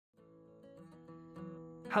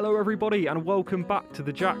Hello everybody and welcome back to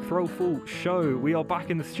the Jack Throwfull Show. We are back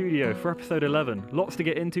in the studio for episode 11. Lots to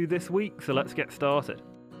get into this week, so let's get started.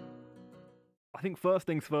 I think first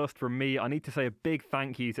things first from me, I need to say a big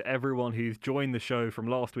thank you to everyone who's joined the show from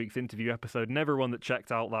last week's interview episode and everyone that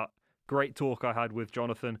checked out that great talk I had with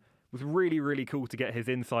Jonathan. It was really cool to get his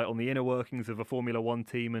insight on the inner workings of a Formula One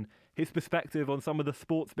team and his perspective on some of the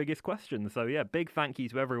sport's biggest questions. So yeah, big thank you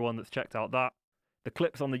to everyone that's checked out that. The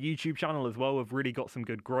clips on the YouTube channel as well have really got some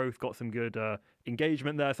good growth, got some good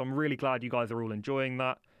engagement there, so I'm really glad you guys are all enjoying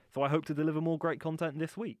that. So I hope to deliver more great content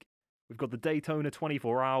this week. We've got the Daytona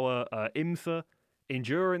 24-hour IMSA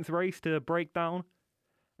endurance race to break down.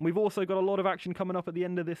 And we've also got a lot of action coming up at the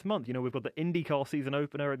end of this month. You know, we've got the IndyCar season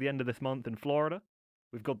opener at the end of this month in Florida.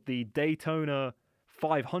 We've got the Daytona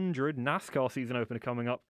 500 NASCAR season opener coming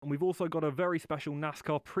up. And we've also got a very special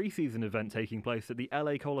NASCAR preseason event taking place at the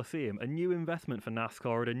LA Coliseum, a new investment for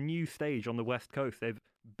NASCAR at a new stage on the West Coast. They've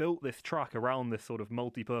built this track around this sort of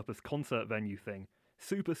multi-purpose concert venue thing.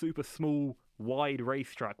 Super small, wide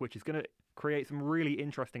racetrack, which is going to create some really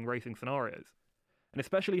interesting racing scenarios. And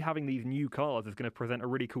especially having these new cars is going to present a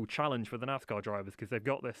really cool challenge for the NASCAR drivers because they've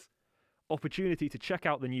got this opportunity to check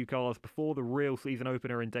out the new cars before the real season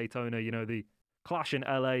opener in Daytona. You know, the Clash in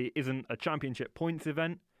LA isn't a championship points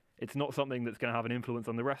event. It's not something that's going to have an influence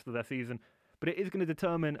on the rest of their season, but it is going to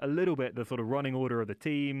determine a little bit the sort of running order of the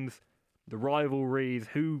teams, the rivalries,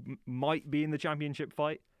 who might be in the championship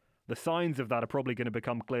fight. The signs of that are probably going to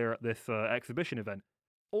become clear at this exhibition event.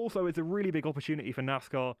 Also, it's a really big opportunity for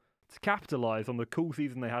NASCAR to capitalise on the cool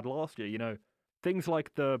season they had last year. You know, things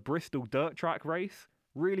like the Bristol dirt track race,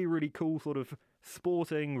 really cool sort of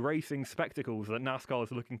sporting racing spectacles that NASCAR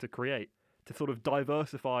is looking to create to sort of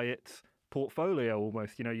diversify its portfolio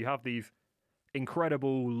almost. You know, you have these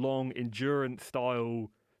incredible long endurance style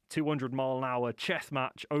 200-mile-an-hour chess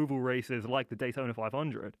match oval races like the Daytona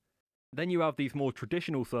 500. Then you have these more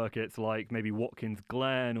traditional circuits like maybe Watkins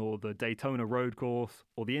Glen or the Daytona Road Course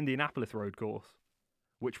or the Indianapolis Road Course,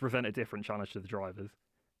 which present a different challenge to the drivers.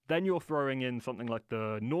 Then you're throwing in something like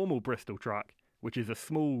the normal Bristol track, which is a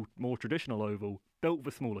small, more traditional oval built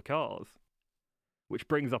for smaller cars, which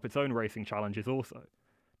brings up its own racing challenges also.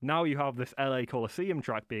 Now you have this LA Coliseum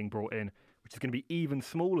track being brought in, which is going to be even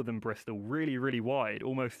smaller than Bristol, really wide,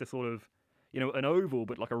 almost a sort of, you know, an oval,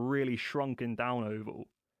 but like a really shrunken down oval,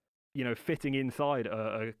 you know, fitting inside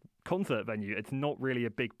a concert venue. It's not really a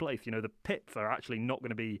big place. You know, the pits are actually not going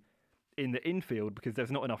to be in the infield because there's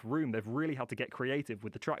not enough room. They've really had to get creative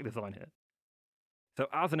with the track design here. So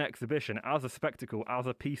as an exhibition, as a spectacle, as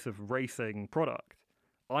a piece of racing product,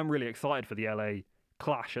 I'm really excited for the LA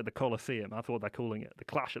Clash at the Coliseum. That's what they're calling it, the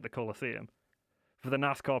Clash at the Coliseum, for the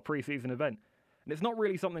NASCAR preseason event. And it's not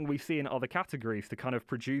really something we see in other categories to kind of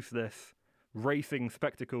produce this racing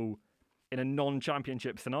spectacle in a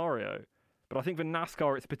non-championship scenario. But I think for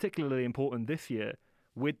NASCAR, it's particularly important this year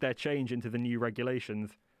with their change into the new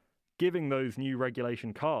regulations, giving those new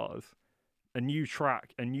regulation cars a new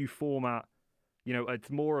track, a new format. You know, it's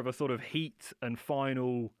more of a sort of heat and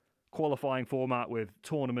final qualifying format with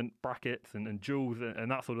tournament brackets and duels and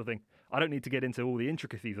that sort of thing. I don't need to get into all the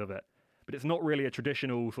intricacies of it, but it's not really a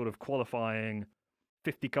traditional sort of qualifying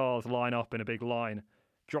 50 cars line up in a big line,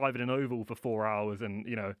 driving an oval for 4 hours and,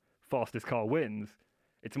 you know, fastest car wins.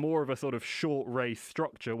 It's more of a sort of short race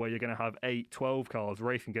structure where you're going to have 8, 12 cars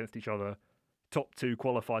racing against each other, top 2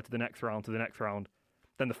 qualify to the next round,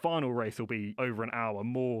 Then the final race will be over an hour,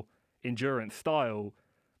 more endurance style,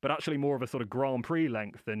 but actually more of a sort of Grand Prix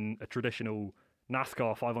length than a traditional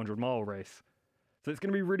NASCAR 500-mile race. So it's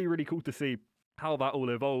going to be really cool to see how that all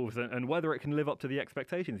evolves and whether it can live up to the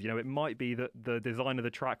expectations. You know, it might be that the design of the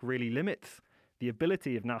track really limits the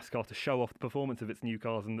ability of NASCAR to show off the performance of its new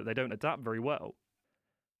cars and that they don't adapt very well.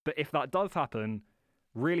 But if that does happen,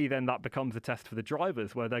 really then that becomes a test for the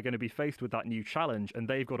drivers where they're going to be faced with that new challenge and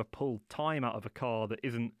they've got to pull time out of a car that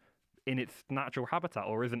isn't in its natural habitat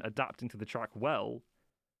or isn't adapting to the track well.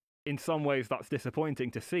 In some ways, that's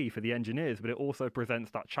disappointing to see for the engineers, but it also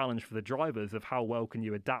presents that challenge for the drivers of how well can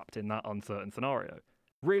you adapt in that uncertain scenario.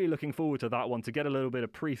 Really looking forward to that one to get a little bit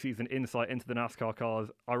of preseason insight into the NASCAR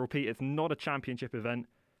cars. I repeat, it's not a championship event,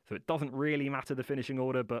 so it doesn't really matter the finishing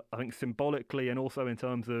order, but I think symbolically and also in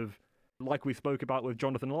terms of, like we spoke about with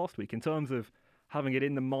Jonathan last week, in terms of having it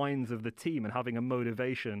in the minds of the team and having a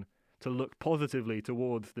motivation to look positively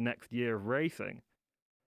towards the next year of racing.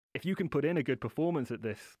 If you can put in a good performance at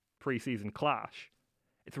this preseason clash,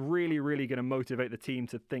 it's really going to motivate the team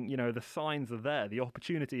to think, you know, the signs are there, the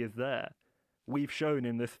opportunity is there. We've shown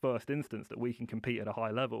in this first instance that we can compete at a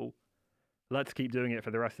high level. Let's keep doing it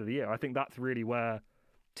for the rest of the year. I think that's really where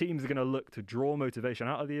teams are going to look to draw motivation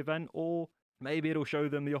out of the event or maybe it'll show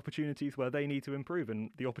them the opportunities where they need to improve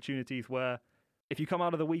and the opportunities where if you come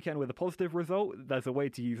out of the weekend with a positive result, there's a way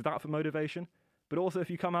to use that for motivation. But also if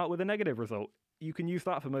you come out with a negative result, you can use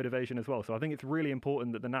that for motivation as well. So I think it's really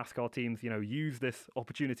important that the NASCAR teams, use this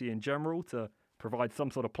opportunity in general to provide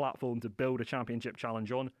some sort of platform to build a championship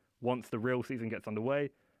challenge on once the real season gets underway.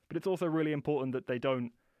 But it's also really important that they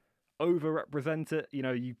don't overrepresent it.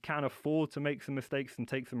 You can afford to make some mistakes and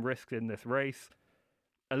take some risks in this race.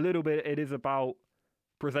 A little bit, it is about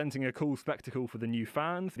presenting a cool spectacle for the new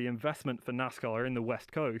fans. The investment for NASCAR in the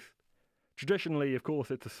West Coast. Traditionally, of course,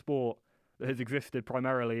 it's a sport that has existed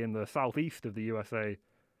primarily in the southeast of the USA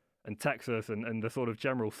and Texas and the sort of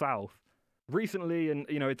general South. Recently, and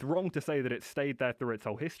it's wrong to say that it stayed there through its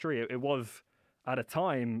whole history. It was, at a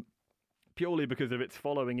time, purely because of its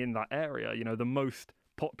following in that area, the most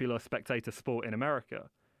popular spectator sport in America.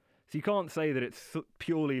 So you can't say that it's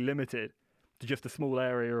purely limited to just a small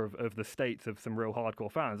area of the states of some real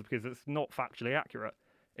hardcore fans, because it's not factually accurate.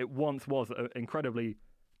 It once was an incredibly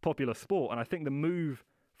popular sport, and I think the move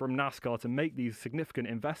from NASCAR to make these significant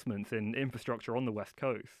investments in infrastructure on the West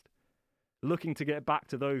Coast, looking to get back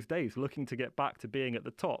to those days, looking to get back to being at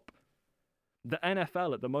the top. The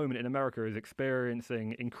NFL at the moment in America is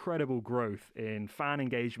experiencing incredible growth in fan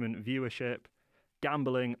engagement, viewership,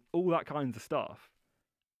 gambling, all that kinds of stuff.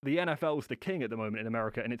 The NFL's the king at the moment in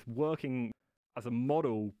America, and it's working as a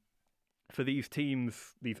model for these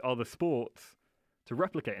teams, these other sports, to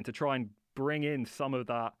replicate and to try and bring in some of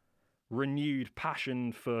that renewed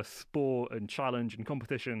passion for sport and challenge and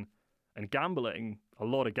competition and gambling, a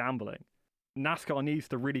lot of gambling. NASCAR needs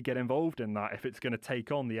to really get involved in that if it's going to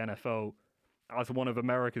take on the NFL as one of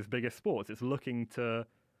America's biggest sports. It's looking to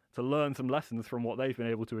learn some lessons from what they've been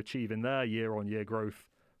able to achieve in their year-on-year growth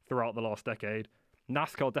throughout the last decade.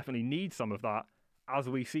 NASCAR definitely needs some of that. As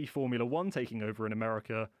we see Formula One taking over in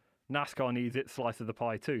America, NASCAR needs its slice of the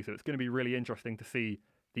pie too. So it's going to be really interesting to see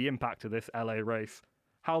the impact of this LA race,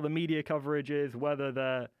 how the media coverage is, whether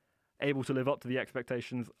they're able to live up to the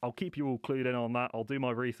expectations. I'll keep you all clued in on that. I'll do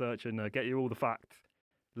my research and get you all the facts.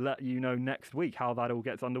 Let you know next week how that all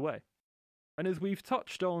gets underway. And as we've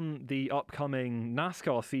touched on the upcoming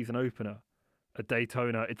NASCAR season opener at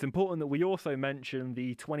Daytona, it's important that we also mention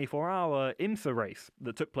the 24-hour IMSA race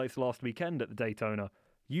that took place last weekend at the Daytona,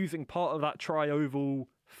 using part of that tri-oval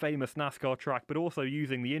famous NASCAR track, but also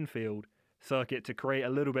using the infield circuit to create a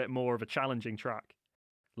little bit more of a challenging track.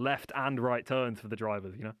 Left and right turns for the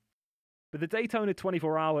drivers, But the Daytona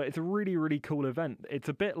 24-hour, it's a really, really cool event. It's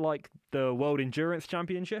a bit like the World Endurance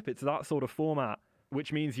Championship. It's that sort of format,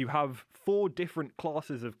 which means you have 4 different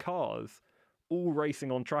classes of cars all racing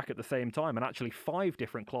on track at the same time, and actually 5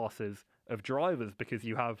 different classes of drivers, because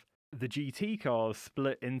you have the GT cars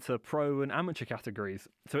split into pro and amateur categories.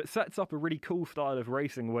 So it sets up a really cool style of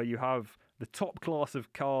racing where you have the top class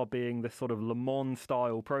of car being this sort of Le Mans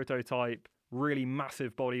style prototype, really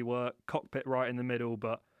massive bodywork, cockpit right in the middle,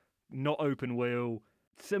 but not open wheel,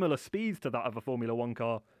 similar speeds to that of a Formula One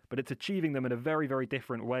car, but it's achieving them in a very, very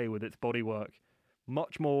different way with its bodywork.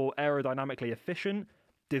 Much more aerodynamically efficient,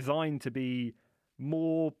 designed to be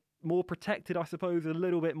more protected, I suppose, a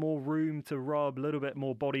little bit more room to rub, a little bit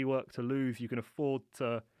more bodywork to lose. You can afford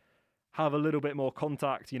to have a little bit more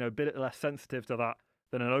contact, a bit less sensitive to that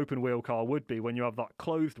than an open wheel car would be when you have that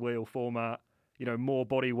closed wheel format, more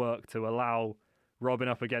bodywork to allow rubbing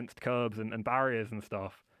up against curbs and barriers and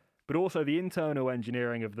stuff. But also the internal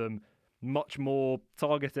engineering of them, much more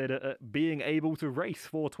targeted at being able to race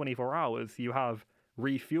for 24 hours. You have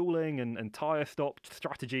refueling and tyre stop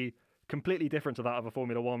strategy, completely different to that of a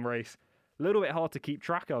Formula One race. A little bit hard to keep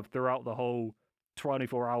track of throughout the whole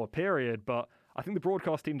 24-hour period, but I think the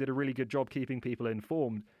broadcast team did a really good job keeping people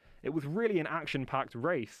informed. It was really an action-packed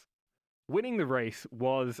race. Winning the race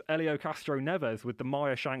was Helio Castroneves with the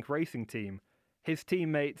Meyer Shank Racing team. His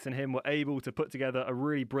teammates and him were able to put together a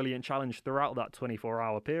really brilliant challenge throughout that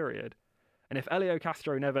 24-hour period. And if Helio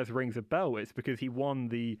Castroneves rings a bell, it's because he won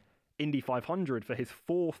the Indy 500 for his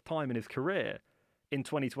 4th time in his career in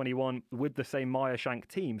 2021 with the same Meyer Shank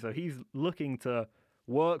team. So he's looking to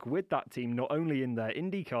work with that team, not only in their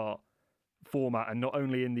IndyCar format and not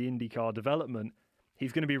only in the IndyCar development.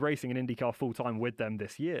 He's going to be racing in IndyCar full-time with them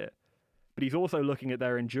this year. But he's also looking at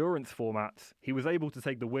their endurance formats. He was able to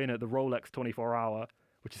take the win at the Rolex 24-hour,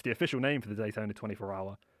 which is the official name for the Daytona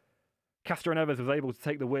 24-hour. Castroneves was able to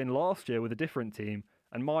take the win last year with a different team,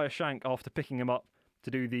 and Meyer Shank, after picking him up to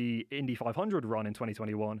do the Indy 500 run in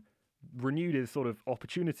 2021, renewed his sort of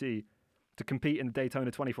opportunity to compete in the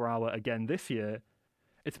Daytona 24-hour again this year.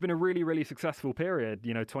 It's been a really, really successful period,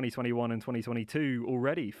 2021 and 2022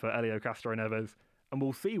 already for Helio Castroneves, And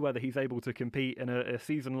we'll see whether he's able to compete in a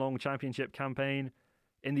season-long championship campaign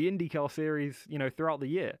in the IndyCar series, throughout the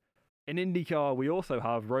year. In IndyCar, we also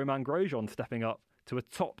have Romain Grosjean stepping up to a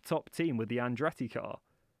top team with the Andretti car.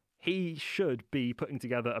 He should be putting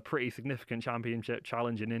together a pretty significant championship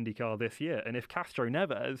challenge in IndyCar this year. And if Castro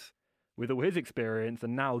Neves, with all his experience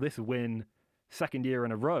and now this win, second year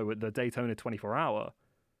in a row at the Daytona 24-hour,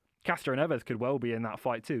 Castro Neves could well be in that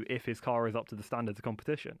fight too if his car is up to the standards of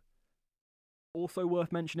competition. Also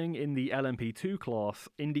worth mentioning, in the LMP2 class,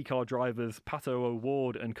 IndyCar drivers Pato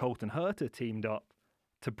O'Ward and Colton Herta teamed up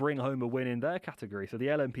to bring home a win in their category. So the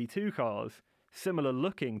LMP2 cars, similar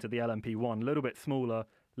looking to the LMP1, a little bit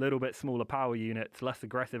smaller power units, less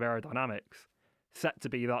aggressive aerodynamics, set to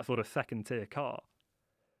be that sort of second-tier car.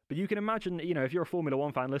 But you can imagine, if you're a Formula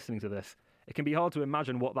One fan listening to this, it can be hard to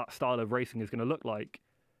imagine what that style of racing is going to look like.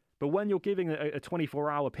 But when you're giving a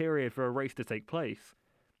 24-hour period for a race to take place,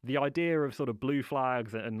 the idea of sort of blue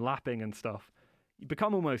flags and lapping and stuff, you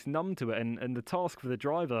become almost numb to it, and the task for the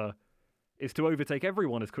driver is to overtake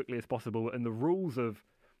everyone as quickly as possible, and the rules of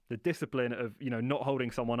the discipline of, not holding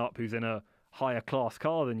someone up who's in a higher class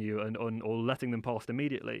car than you or letting them past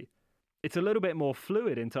immediately. It's a little bit more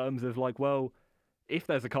fluid in terms of if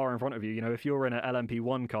there's a car in front of you, if you're in an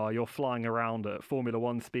LMP1 car, you're flying around at Formula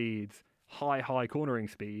One speeds, high cornering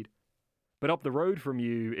speed. But up the road from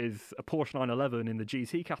you is a Porsche 911 in the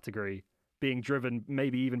GT category being driven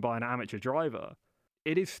maybe even by an amateur driver.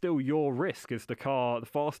 It is still your risk as the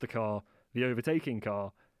faster car, the overtaking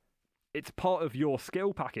car. It's part of your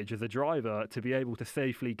skill package as a driver to be able to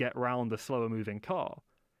safely get round the slower moving car.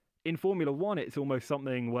 In Formula One, it's almost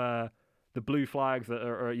something where the blue flags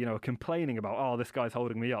are complaining about, this guy's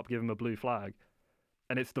holding me up, give him a blue flag.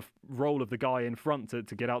 And it's the role of the guy in front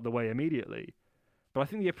to get out the way immediately. But I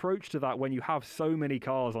think the approach to that, when you have so many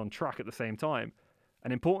cars on track at the same time,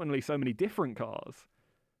 and importantly, so many different cars,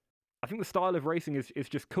 I think the style of racing is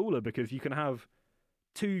just cooler because you can have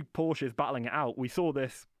two Porsches battling it out. We saw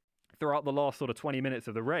this throughout the last sort of 20 minutes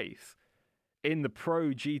of the race. In the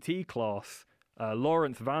Pro GT class,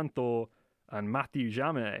 Laurens Vanthoor and Mathieu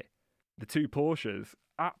Jaminet, the two Porsches,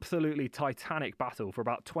 absolutely titanic battle for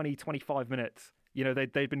about 20-25 minutes.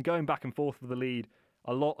 They'd been going back and forth for the lead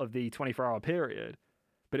a lot of the 24-hour period,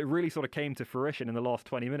 but it really sort of came to fruition in the last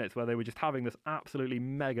 20 minutes where they were just having this absolutely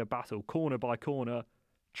mega battle, corner by corner,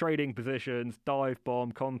 trading positions, dive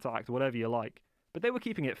bomb, contact, whatever you like. But they were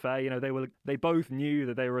keeping it fair. They both knew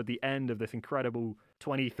that they were at the end of this incredible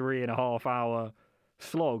 23.5-hour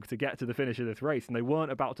slog to get to the finish of this race, and they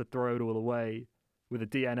weren't about to throw it all away with a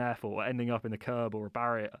DNF or ending up in the curb or a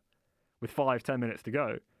barrier with 5-10 minutes to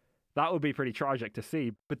go. That would be pretty tragic to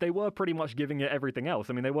see, but they were pretty much giving it everything else.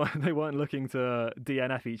 I mean, they weren't looking to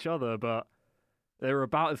DNF each other, but they were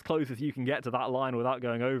about as close as you can get to that line without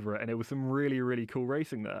going over it, and it was some really, really cool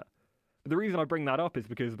racing there. But the reason I bring that up is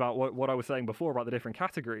because about what I was saying before about the different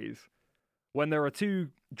categories. When there are two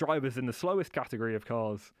drivers in the slowest category of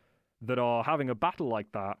cars that are having a battle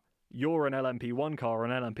like that, you're an LMP1 car or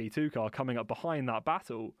an LMP2 car coming up behind that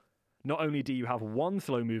battle. Not only do you have one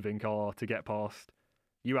slow-moving car to get past,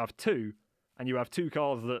 you have two, and you have two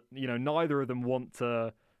cars that, neither of them want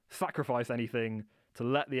to sacrifice anything to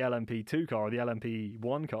let the LMP2 car or the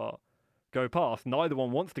LMP1 car go past. Neither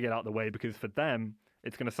one wants to get out of the way because for them,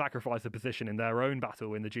 it's going to sacrifice a position in their own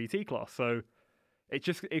battle in the GT class. So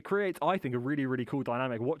it creates, I think, a really, really cool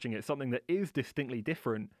dynamic watching it, something that is distinctly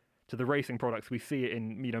different to the racing products we see it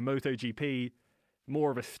in, MotoGP,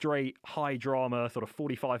 more of a straight, high drama, sort of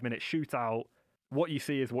 45-minute shootout. What you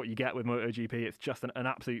see is what you get with MotoGP. It's just an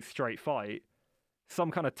absolute straight fight. Some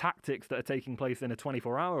kind of tactics that are taking place in a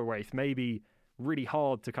 24-hour race may be really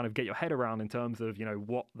hard to kind of get your head around in terms of,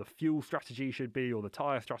 what the fuel strategy should be or the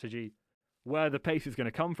tyre strategy. Where the pace is going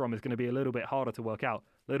to come from is going to be a little bit harder to work out,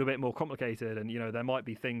 a little bit more complicated. And, there might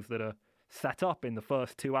be things that are set up in the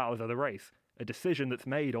first 2 hours of the race, a decision that's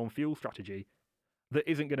made on fuel strategy that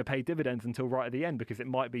isn't going to pay dividends until right at the end because it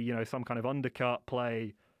might be, some kind of undercut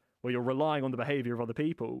play where you're relying on the behavior of other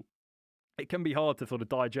people. It can be hard to sort of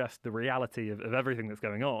digest the reality of everything that's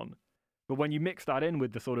going on. But when you mix that in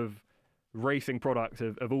with the sort of racing product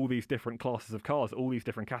of all these different classes of cars, all these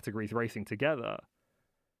different categories racing together,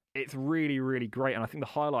 it's really, really great. And I think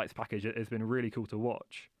the highlights package has been really cool to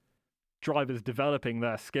watch. Drivers developing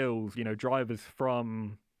their skills, drivers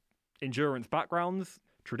from endurance backgrounds,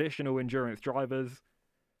 traditional endurance drivers,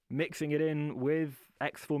 mixing it in with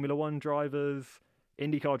ex-Formula One drivers,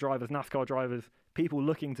 IndyCar drivers, NASCAR drivers, people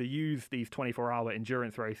looking to use these 24-hour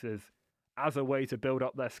endurance races as a way to build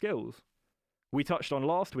up their skills. We touched on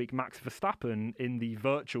last week Max Verstappen in the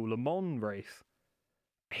virtual Le Mans race.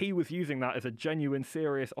 He was using that as a genuine,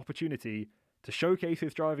 serious opportunity to showcase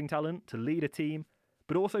his driving talent, to lead a team,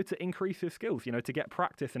 but also to increase his skills, to get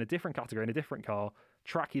practice in a different category, in a different car,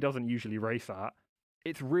 track he doesn't usually race at.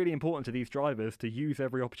 It's really important to these drivers to use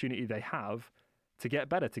every opportunity they have to get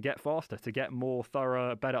better, to get faster, to get more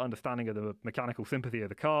thorough, better understanding of the mechanical sympathy of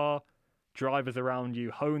the car, drivers around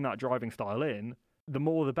you, hone that driving style in. The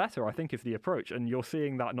more the better, I think, is the approach. And you're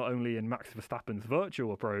seeing that not only in Max Verstappen's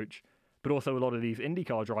virtual approach, but also a lot of these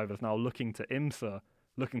IndyCar drivers now looking to IMSA,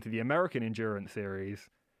 looking to the American Endurance Series,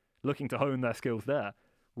 looking to hone their skills there.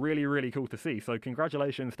 Really, really cool to see. So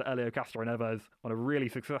congratulations to Helio Castroneves on a really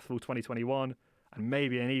successful 2021 and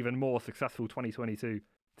maybe an even more successful 2022.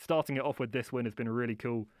 Starting it off with this win has been really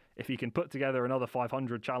cool. If he can put together another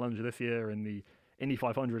 500 challenge this year in the Indy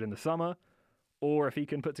 500 in the summer, or if he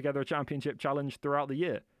can put together a championship challenge throughout the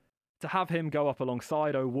year. To have him go up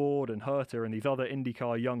alongside O'Ward and Herter and these other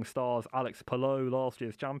IndyCar young stars, Alex Palou, last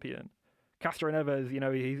year's champion. Castroneves,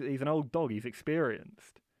 he's an old dog, he's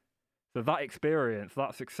experienced. So that experience,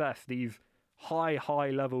 that success, these high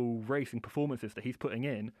level racing performances that he's putting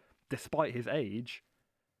in, despite his age,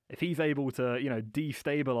 if he's able to,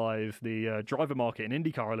 destabilize the driver market in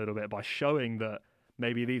IndyCar a little bit by showing that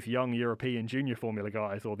maybe these young European junior Formula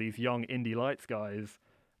guys or these young Indy Lights guys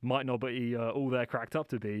might not be all they're cracked up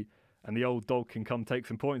to be, and the old dog can come take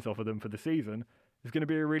some points off of them for the season, is going to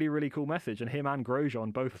be a really, really cool message. And him and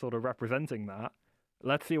Grosjean both sort of representing that.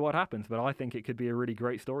 Let's see what happens, but I think it could be a really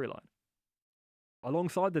great storyline.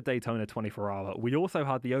 Alongside the Daytona 24-hour, we also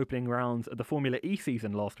had the opening rounds of the Formula E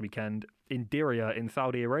season last weekend in Diriyah in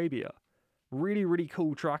Saudi Arabia. Really, really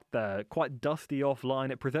cool track there, quite dusty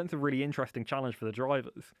offline. It presents a really interesting challenge for the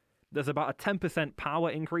drivers. There's about a 10%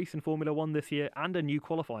 power increase in Formula 1 this year and a new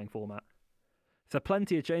qualifying format. So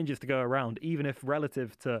plenty of changes to go around, even if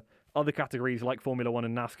relative to other categories like Formula 1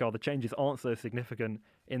 and NASCAR, the changes aren't so significant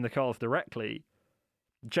in the cars directly.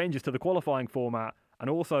 Changes to the qualifying format and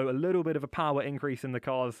also a little bit of a power increase in the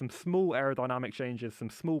cars, some small aerodynamic changes, some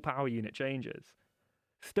small power unit changes.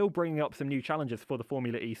 Still bringing up some new challenges for the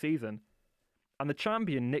Formula E season. And the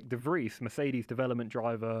champion, Nick De Vries, Mercedes development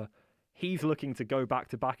driver, he's looking to go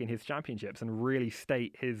back-to-back in his championships and really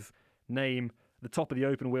state his name at the top of the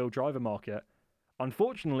open-wheel driver market.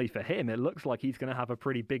 Unfortunately for him, it looks like he's going to have a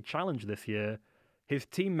pretty big challenge this year. His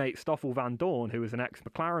teammate Stoffel Vandoorne, who was an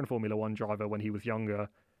ex-McLaren Formula 1 driver when he was younger,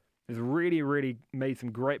 has really, really made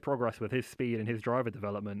some great progress with his speed and his driver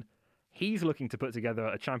development. He's looking to put together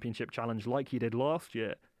a championship challenge like he did last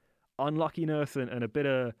year. Unluckiness and a bit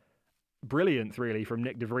of brilliance, really, from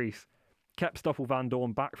Nick De Vries kept Stoffel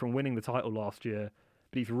Vandoorne back from winning the title last year,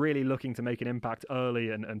 but he's really looking to make an impact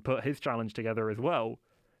early and put his challenge together as well.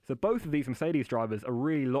 So both of these Mercedes drivers are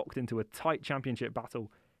really locked into a tight championship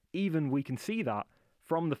battle. Even we can see that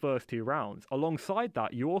from the first two rounds. Alongside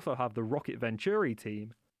that, you also have the Rocket Venturi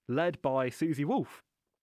team, led by Susie Wolff,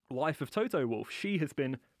 wife of Toto Wolff. She has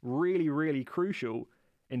been really, really crucial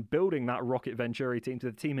in building that Rocket Venturi team to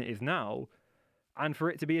the team it is now, and for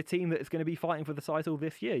it to be a team that is going to be fighting for the title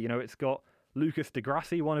this year. It's got Lucas Di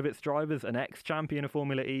Grassi, one of its drivers, an ex-champion of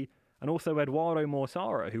Formula E, and also Eduardo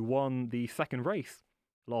Mortara, who won the second race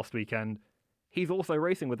last weekend. He's also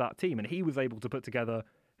racing with that team, and he was able to put together,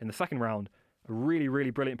 in the second round, a really,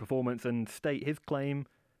 really brilliant performance and state his claim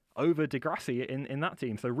over Di Grassi in that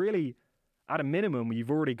team. So really, at a minimum,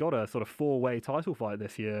 you've already got a sort of four-way title fight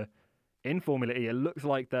this year in Formula E. It looks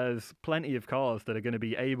like there's plenty of cars that are going to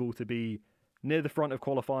be able to be near the front of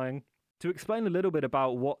qualifying. To explain a little bit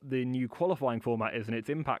about what the new qualifying format is and its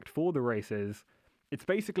impact for the races, it's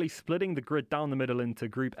basically splitting the grid down the middle into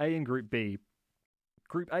Group A and Group B.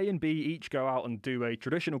 Group A and B each go out and do a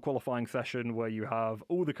traditional qualifying session where you have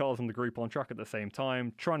all the cars in the group on track at the same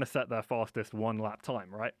time, trying to set their fastest one-lap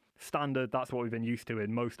time, right? Standard, that's what we've been used to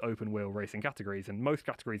in most open-wheel racing categories, and most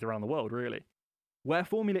categories around the world, really. Where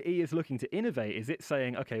Formula E is looking to innovate is it's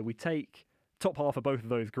saying, okay, we take top half of both of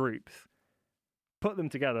those groups, put them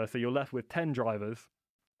together, so you're left with 10 drivers,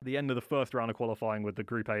 at the end of the first round of qualifying with the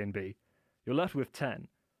Group A and B. You're left with 10.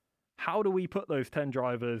 How do we put those 10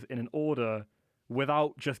 drivers in an order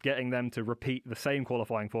without just getting them to repeat the same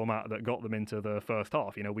qualifying format that got them into the first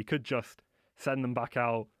half? We could just send them back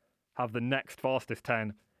out, have the next fastest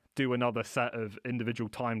 10, do another set of individual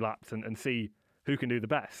time laps and see who can do the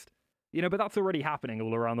best. But that's already happening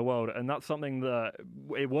all around the world, and that's something that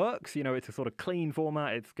it works. It's a sort of clean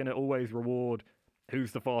format. It's going to always reward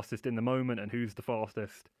who's the fastest in the moment and who's the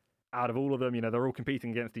fastest out of all of them. They're all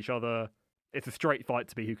competing against each other. It's a straight fight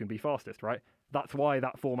to be who can be fastest, right? That's why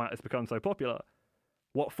that format has become so popular.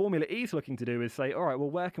 What Formula E is looking to do is say, all right, well,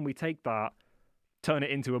 where can we take that, turn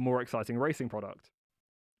it into a more exciting racing product?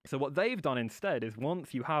 So what they've done instead is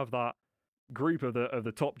once you have that group of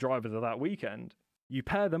the top drivers of that weekend, you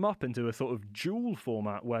pair them up into a sort of duel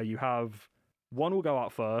format where you have one will go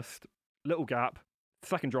out first, little gap,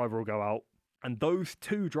 second driver will go out, and those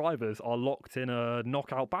two drivers are locked in a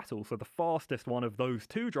knockout battle. So the fastest one of those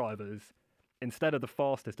two drivers, instead of the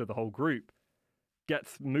fastest of the whole group,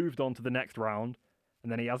 gets moved on to the next round,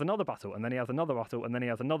 and then he has another battle, and then he has another battle, and then he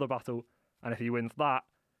has another battle, and if he wins that,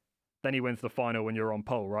 then he wins the final when you're on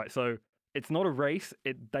pole, right? So it's not a race.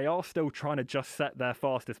 They are still trying to just set their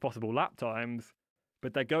fastest possible lap times,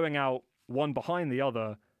 but they're going out one behind the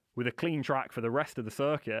other with a clean track for the rest of the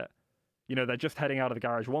circuit. You know, they're just heading out of the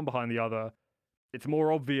garage one behind the other. It's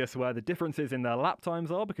more obvious where the differences in their lap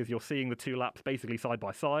times are because you're seeing the two laps basically side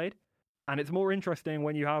by side. And it's more interesting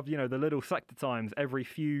when you have, you know, the little sector times every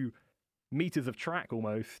few meters of track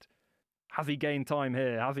almost. Has he gained time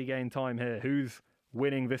here? Has he gained time here? Who's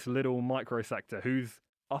winning this little micro sector? Who's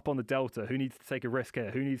up on the delta? Who needs to take a risk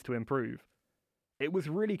here? Who needs to improve? It was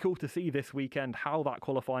really cool to see this weekend how that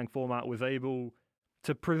qualifying format was able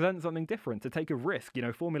to present something different, to take a risk. You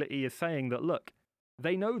know, Formula E is saying that, look,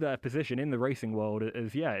 they know their position in the racing world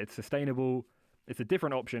as, yeah, it's sustainable, it's a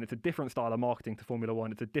different option, it's a different style of marketing to Formula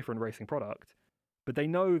One, it's a different racing product. But they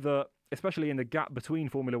know that, especially in the gap between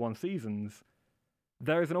Formula One seasons,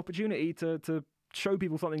 there is an opportunity to show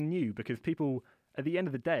people something new, because people, at the end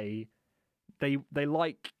of the day, they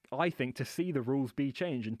like, I think, to see the rules be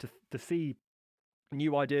changed and to see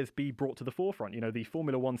new ideas be brought to the forefront. You know, the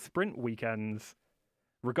Formula One sprint weekends,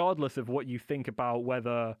 regardless of what you think about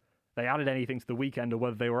whether they added anything to the weekend or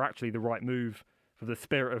whether they were actually the right move for the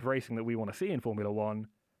spirit of racing that we want to see in Formula One,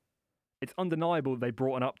 it's undeniable they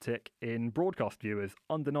brought an uptick in broadcast viewers.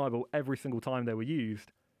 Undeniable every single time they were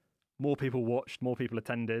used. More people watched, more people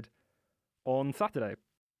attended on Saturday.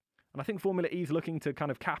 And I think Formula E is looking to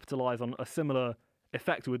kind of capitalise on a similar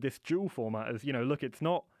effect with this dual format as, you know, look, it's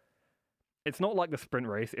not like the sprint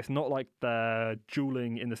race. It's not like they're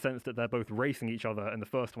dueling in the sense that they're both racing each other and the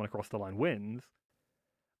first one across the line wins.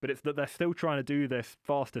 But it's that they're still trying to do this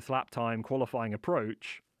fastest lap time qualifying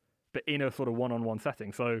approach, but in a sort of one-on-one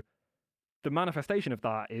setting. So the manifestation of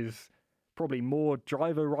that is probably more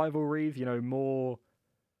driver rivalries, you know, more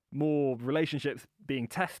relationships being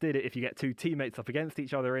tested. If you get two teammates up against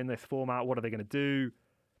each other in this format, what are they going to do?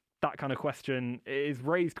 That kind of question is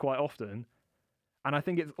raised quite often. And I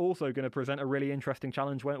think it's also going to present a really interesting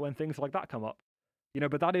challenge when things like that come up. You know,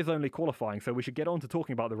 but that is only qualifying, so we should get on to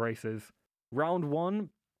talking about the races. Round one,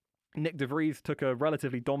 Nick de Vries took a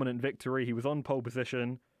relatively dominant victory. He was on pole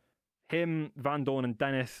position. Him, Van Dorn and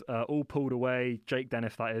Dennis all pulled away. Jake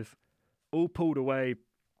Dennis, that is. All pulled away.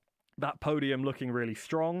 That podium looking really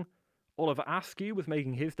strong. Oliver Askew was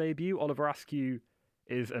making his debut. Oliver Askew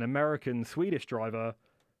is an American-Swedish driver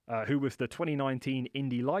who was the 2019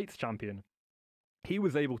 Indy Lights champion. He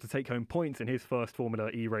was able to take home points in his first Formula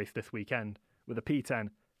E race this weekend with a P10.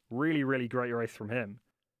 Really, really great race from him.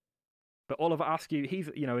 But Oliver Askew, he's,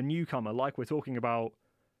 you know, a newcomer. Like we're talking about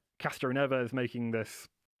Castro Neves making this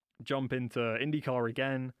jump into IndyCar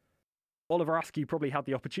again. Oliver Askew probably had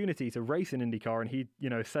the opportunity to race in IndyCar, and he, you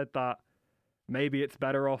know, said that maybe it's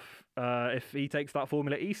better off if he takes that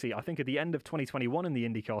Formula E seat. I think at the end of 2021 in the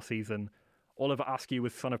IndyCar season, Oliver Askew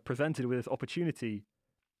was kind of presented with this opportunity,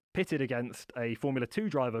 pitted against a Formula 2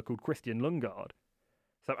 driver called Christian Lundgaard.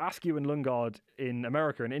 So Askew and Lundgaard in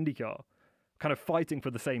America in IndyCar, kind of fighting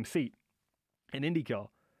for the same seat in IndyCar.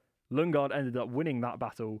 Lundgaard ended up winning that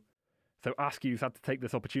battle, so Askew's had to take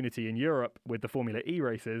this opportunity in Europe with the Formula E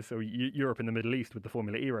races, so Europe and the Middle East with the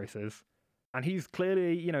Formula E races. And he's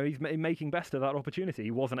clearly, you know, he's making best of that opportunity.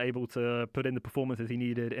 He wasn't able to put in the performances he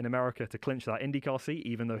needed in America to clinch that IndyCar seat,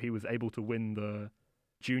 even though he was able to win the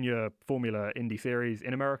Junior Formula Indy Series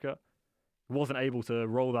in America. He wasn't able to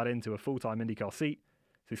roll that into a full-time IndyCar seat.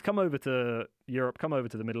 So he's come over to Europe, come over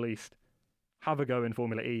to the Middle East, have a go in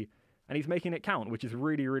Formula E, and he's making it count, which is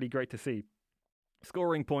really, really great to see.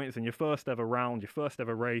 Scoring points in your first ever round, your first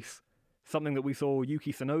ever race, something that we saw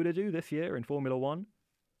Yuki Tsunoda do this year in Formula One,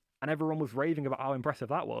 and everyone was raving about how impressive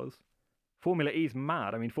that was. Formula E's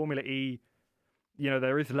mad. I mean, Formula E, you know,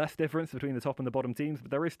 there is less difference between the top and the bottom teams,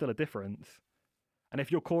 but there is still a difference. And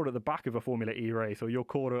if you're caught at the back of a Formula E race, or you're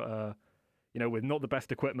caught at you know, with not the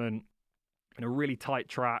best equipment, in a really tight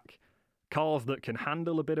track, cars that can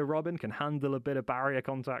handle a bit of rubbing, can handle a bit of barrier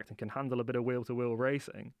contact, and can handle a bit of wheel-to-wheel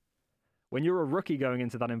racing, when you're a rookie going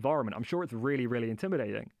into that environment, I'm sure it's really, really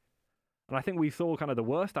intimidating. And I think we saw kind of the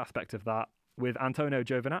worst aspect of that with Antonio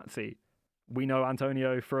Giovinazzi. We know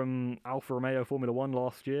Antonio from Alfa Romeo Formula One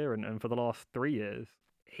last year and for the last 3 years.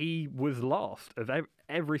 He was last of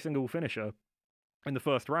every single finisher in the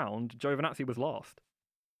first round. Giovinazzi was last.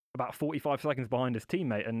 about 45 seconds behind his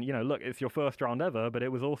teammate. And, look, it's your first round ever, but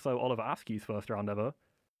it was also Oliver Askew's first round ever.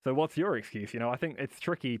 So what's your excuse? I think it's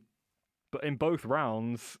tricky, but in both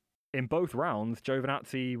rounds,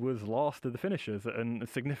 Giovinazzi was last of the finishers and a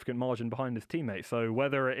significant margin behind his teammate. So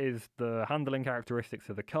whether it is the handling characteristics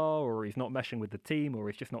of the car, or he's not meshing with the team, or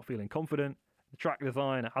he's just not feeling confident, the track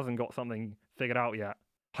design hasn't got something figured out yet.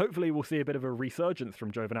 Hopefully we'll see a bit of a resurgence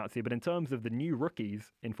from Giovinazzi, but in terms of the new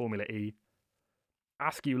rookies in Formula E,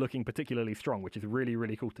 Askew looking particularly strong, which is really,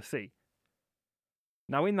 really cool to see.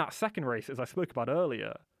 Now in that second race, as I spoke about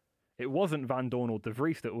earlier, it wasn't Van Dorn or De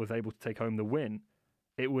Vries that was able to take home the win.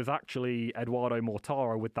 It was actually Edoardo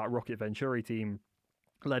Mortara with that Rocket Venturi team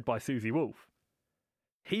led by Susie Wolff.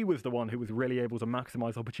 He was the one who was really able to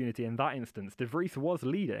maximise opportunity in that instance. De Vries was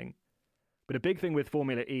leading, but a big thing with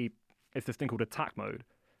Formula E is this thing called attack mode.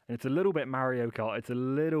 And it's a little bit Mario Kart. It's a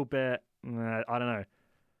little bit, I don't know,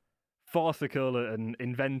 farcical and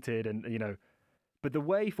invented and, But the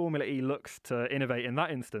way Formula E looks to innovate in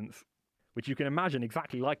that instance, which you can imagine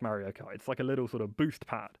exactly like Mario Kart, it's like a little sort of boost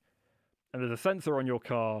pad. And there's a sensor on your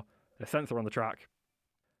car, a sensor on the track.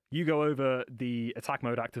 You go over the attack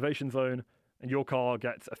mode activation zone, and your car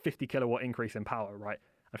gets a 50 kilowatt increase in power, right?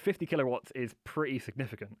 And 50 kilowatts is pretty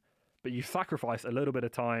significant. But you sacrifice a little bit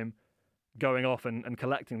of time going off and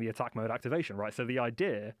collecting the attack mode activation, right? So the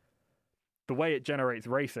idea, the way it generates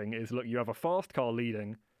racing is, look, you have a fast car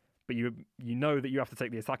leading, but you know that you have to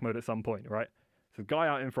take the attack mode at some point, right? So the guy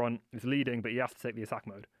out in front is leading, but you have to take the attack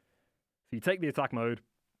mode. So you take the attack mode,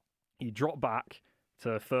 you drop back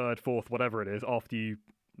to third, fourth, whatever it is, after you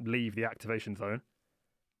leave the activation zone,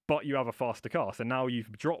 but you have a faster car. So now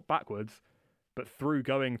you've dropped backwards, but through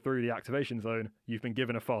going through the activation zone, you've been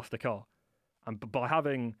given a faster car. And by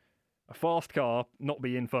having a fast car not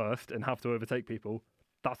be in first and have to overtake people,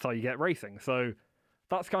 that's how you get racing. So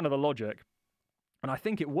that's kind of the logic. And I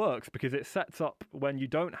think it works because it sets up when you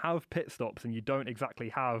don't have pit stops and you don't exactly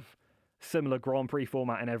have similar Grand Prix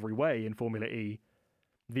format in every way in Formula E.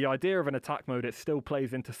 The idea of an attack mode, it still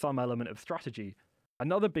plays into some element of strategy.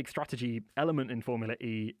 Another big strategy element in Formula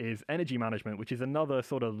E is energy management, which is another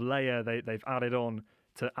sort of layer they've added on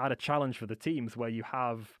to add a challenge for the teams where you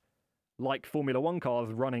have, like Formula One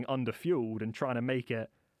cars, running under-fueled and trying to make it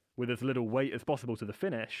with as little weight as possible to the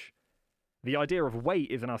finish. The idea of weight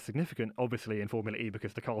isn't as significant, obviously, in Formula E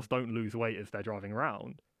because the cars don't lose weight as they're driving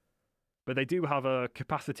around. But they do have a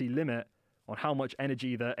capacity limit on how much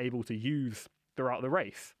energy they're able to use throughout the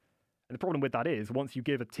race. And the problem with that is, once you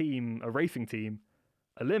give a racing team,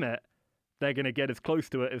 a limit, they're going to get as close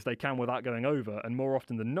to it as they can without going over. And more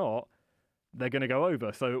often than not, they're going to go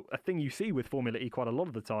over. So a thing you see with Formula E quite a lot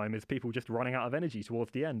of the time is people just running out of energy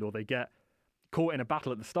towards the end, or they get caught in a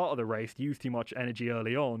battle at the start of the race, use too much energy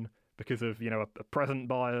early on because of, a present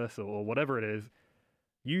bias or whatever it is,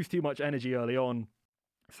 use too much energy early on,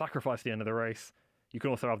 sacrifice the end of the race. You can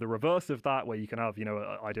also have the reverse of that, where you can have,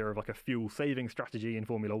 an idea of like a fuel-saving strategy in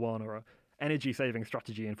Formula One or an energy-saving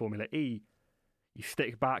strategy in Formula E. You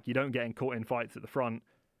stick back, you don't get caught in fights at the front,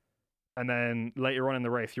 and then later on in the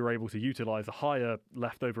race, you're able to utilize a higher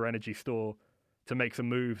leftover energy store to make some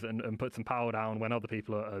moves and put some power down when other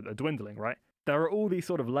people are dwindling, right? There are all these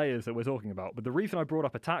sort of layers that we're talking about, but the reason I brought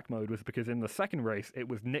up attack mode was because in the second race, it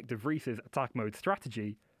was Nick De Vries's attack mode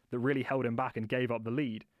strategy that really held him back and gave up the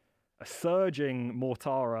lead. A surging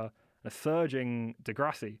Mortara, a surging Di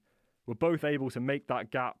Grassi were both able to make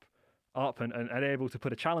that gap up and able to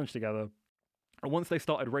put a challenge together. And once they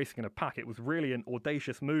started racing in a pack, it was really an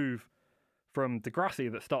audacious move from Di Grassi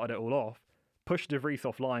that started it all off, pushed De Vries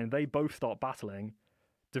offline, they both start battling.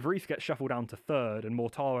 De Vries gets shuffled down to third, and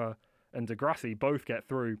Mortara and Di Grassi both get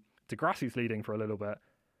through. Di Grassi's leading for a little bit.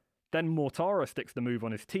 Then Mortara sticks the move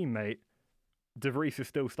on his teammate. De Vries is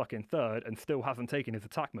still stuck in third and still hasn't taken his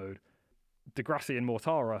attack mode. Di Grassi and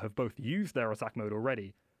Mortara have both used their attack mode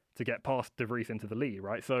already to get past De Vries into the lead,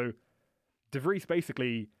 right? So De Vries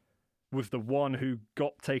basically was the one who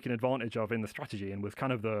got taken advantage of in the strategy and was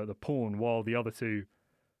kind of the pawn while the other two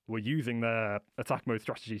were using their attack mode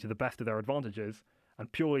strategy to the best of their advantages.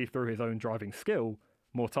 And purely through his own driving skill,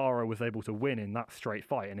 Mortara was able to win in that straight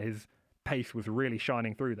fight, and his pace was really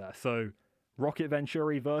shining through there. So Rocket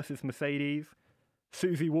Venturi versus Mercedes,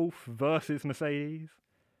 Susie Wolff versus Mercedes.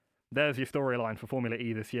 There's your storyline for Formula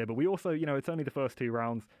E this year. But we also, it's only the first two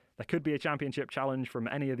rounds. There could be a championship challenge from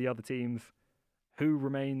any of the other teams. Who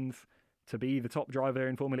remains to be the top driver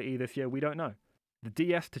in Formula E this year? We don't know. The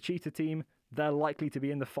DS Techeetah team, they're likely to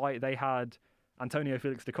be in the fight. They had Antonio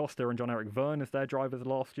Felix da Costa and John-Eric Verne as their drivers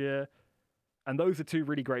last year. And those are two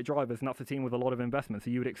really great drivers, and that's a team with a lot of investment.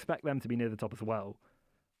 So you would expect them to be near the top as well.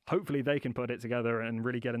 Hopefully they can put it together and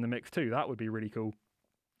really get in the mix too. That would be really cool.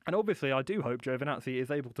 And obviously, I do hope Giovinazzi is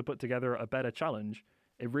able to put together a better challenge.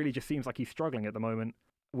 It really just seems like he's struggling at the moment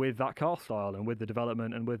with that car style and with the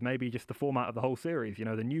development and with maybe just the format of the whole series. You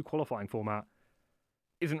know, the new qualifying format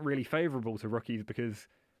isn't really favourable to rookies because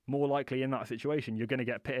more likely in that situation, you're going to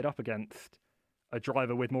get pitted up against a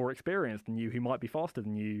driver with more experience than you who might be faster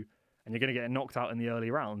than you, and you're going to get knocked out in the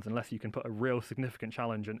early rounds unless you can put a real significant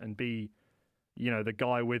challenge and be, you know, the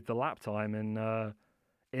guy with the lap time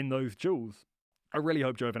in those duels. I really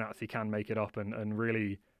hope Giovinazzi can make it up and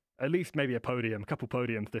really, at least maybe a couple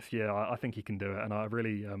podiums this year. I think he can do it, and I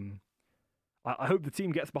really, I hope the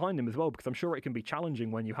team gets behind him as well, because I'm sure it can be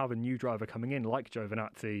challenging when you have a new driver coming in like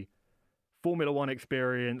Giovinazzi. Formula One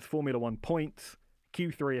experience, Formula One points,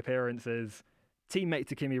 Q3 appearances, teammate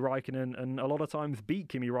to Kimi Räikkönen, and a lot of times beat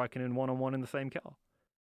Kimi Räikkönen one-on-one in the same car.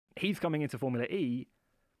 He's coming into Formula E,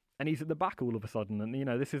 and he's at the back all of a sudden, and you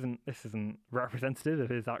know this isn't representative of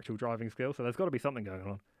his actual driving skill. So there's got to be something going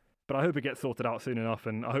on. But I hope it gets sorted out soon enough,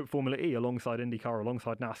 and I hope Formula E, alongside IndyCar,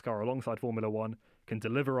 alongside NASCAR, alongside Formula One, can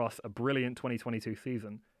deliver us a brilliant 2022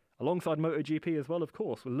 season. Alongside MotoGP as well, of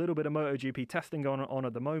course, with a little bit of MotoGP testing going on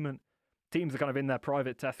at the moment. Teams are kind of in their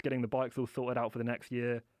private tests, getting the bikes all sorted out for the next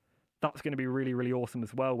year. That's going to be really, really awesome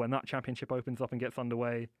as well when that championship opens up and gets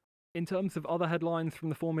underway. In terms of other headlines from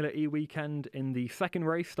the Formula E weekend, in the second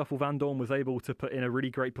race, Stoffel Vandoorne was able to put in a really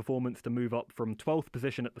great performance to move up from 12th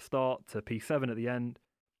position at the start to P7 at the end.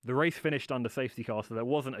 The race finished under safety car, so there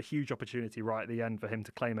wasn't a huge opportunity right at the end for him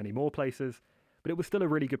to claim any more places, but it was still a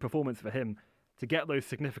really good performance for him to get those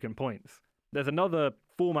significant points. There's another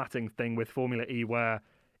formatting thing with Formula E where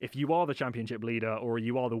if you are the championship leader or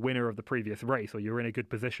you are the winner of the previous race or you're in a good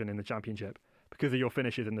position in the championship because of your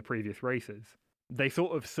finishes in the previous races, they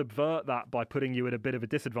sort of subvert that by putting you at a bit of a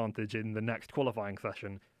disadvantage in the next qualifying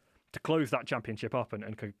session to close that championship up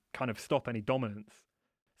and kind of stop any dominance.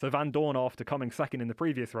 So Vandoorne, after coming second in the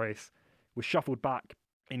previous race, was shuffled back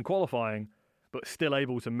in qualifying, but still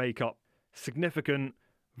able to make up significant,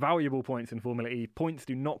 valuable points in Formula E. Points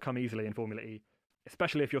do not come easily in Formula E,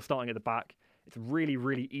 especially if you're starting at the back. It's really,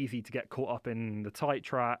 really easy to get caught up in the tight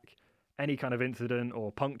track, any kind of incident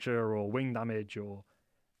or puncture or wing damage or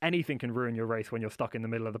anything can ruin your race when you're stuck in the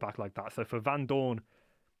middle of the pack like that. So for Vandoorne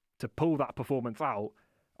to pull that performance out,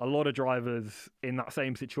 a lot of drivers in that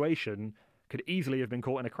same situation could easily have been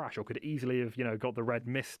caught in a crash or could easily have, you know, got the red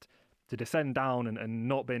mist to descend down and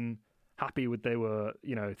not been happy with they were,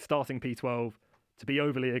 you know, starting P12 to be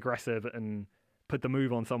overly aggressive and put the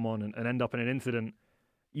move on someone and end up in an incident.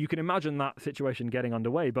 You can imagine that situation getting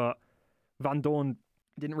underway, but Vandoorne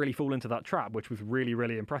didn't really fall into that trap, which was really,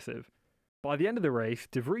 really impressive. By the end of the race,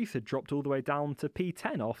 De Vries had dropped all the way down to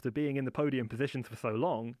P10 after being in the podium positions for so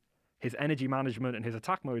long. His energy management and his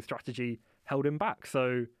attack mode strategy held him back.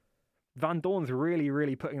 So Vandoorne's really,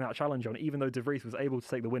 really putting that challenge on, even though De Vries was able to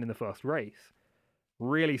take the win in the first race.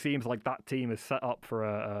 Really seems like that team is set up for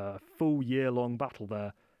a full year-long battle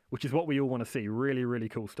there, which is what we all want to see. Really, really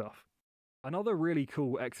cool stuff. Another really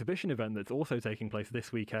cool exhibition event that's also taking place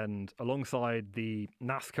this weekend, alongside the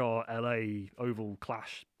NASCAR LA Oval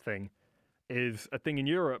Clash thing, is a thing in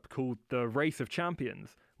Europe called the Race of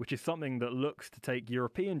Champions, which is something that looks to take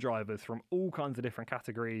European drivers from all kinds of different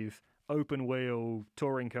categories, open wheel,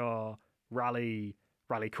 touring car, rally,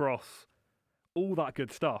 rallycross, all that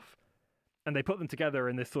good stuff. And they put them together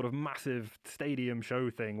in this sort of massive stadium show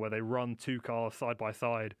thing where they run two cars side by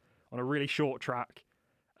side on a really short track.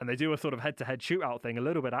 And they do a sort of head-to-head shootout thing, a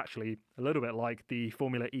little bit like the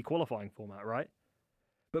Formula E qualifying format, right?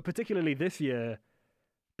 But particularly this year,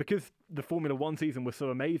 because the Formula One season was so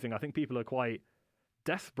amazing, I think people are quite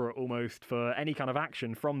desperate almost for any kind of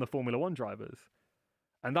action from the Formula One drivers.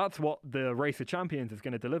 And that's what the Race of Champions is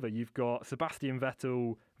going to deliver. You've got Sebastian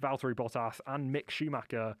Vettel, Valtteri Bottas, and Mick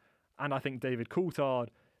Schumacher, and I think David Coulthard,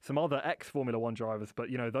 some other ex-Formula One drivers. But,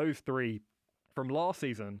 you know, those three from last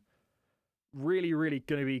season, really, really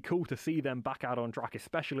going to be cool to see them back out on track,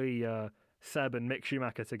 especially Seb and Mick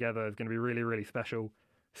Schumacher together is going to be really, really special.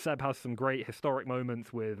 Seb has some great historic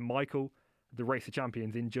moments with Michael, the Race of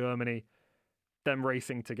Champions in Germany, them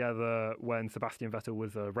racing together when Sebastian Vettel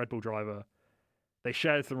was a Red Bull driver. They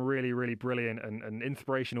shared some really, really brilliant and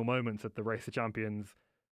inspirational moments at the Race of Champions.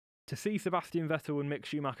 To see Sebastian Vettel and Mick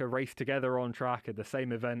Schumacher race together on track at the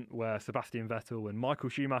same event where Sebastian Vettel and Michael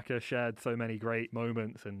Schumacher shared so many great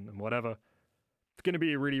moments and whatever, it's going to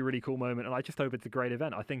be a really, really cool moment, and I just hope it's a great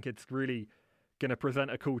event. I think it's really going to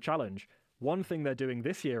present a cool challenge. One thing they're doing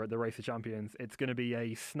this year at the Race of Champions, it's going to be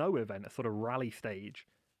a snow event, a sort of rally stage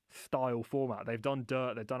style format. They've done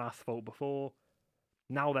dirt, they've done asphalt before.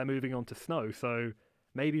 Now they're moving on to snow, so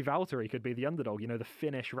maybe Valtteri could be the underdog. You know, the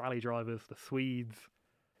Finnish rally drivers, the Swedes,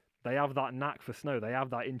 They have that knack for snow. They have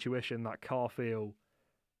that intuition, that car feel.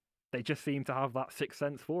 They just seem to have that sixth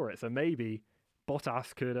sense for it. So maybe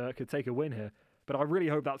Bottas could take a win here. But I really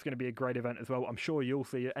hope that's going to be a great event as well. I'm sure you'll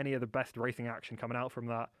see any of the best racing action coming out from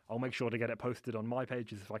that. I'll make sure to get it posted on my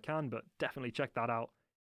pages if I can, but definitely check that out.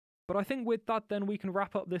 But I think with that then we can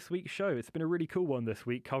wrap up this week's show. It's been a really cool one this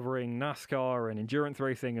week, covering NASCAR and endurance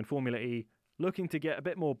racing and Formula E, looking to get a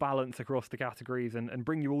bit more balance across the categories and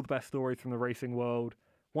bring you all the best stories from the racing world.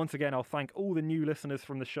 Once again, I'll thank all the new listeners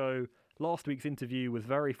from the show. Last week's interview was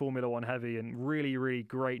very Formula One heavy and really, really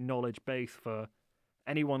great knowledge base for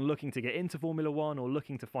anyone looking to get into Formula One or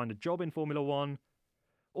looking to find a job in Formula One,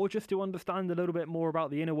 or just to understand a little bit more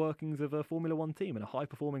about the inner workings of a Formula One team and a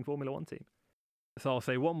high-performing Formula One team. So I'll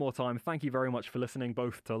say one more time, thank you very much for listening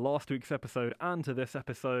both to last week's episode and to this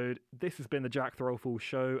episode. This has been the Jack Threlfall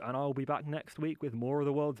Show, and I'll be back next week with more of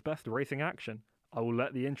the world's best racing action. I will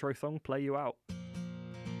let the intro song play you out.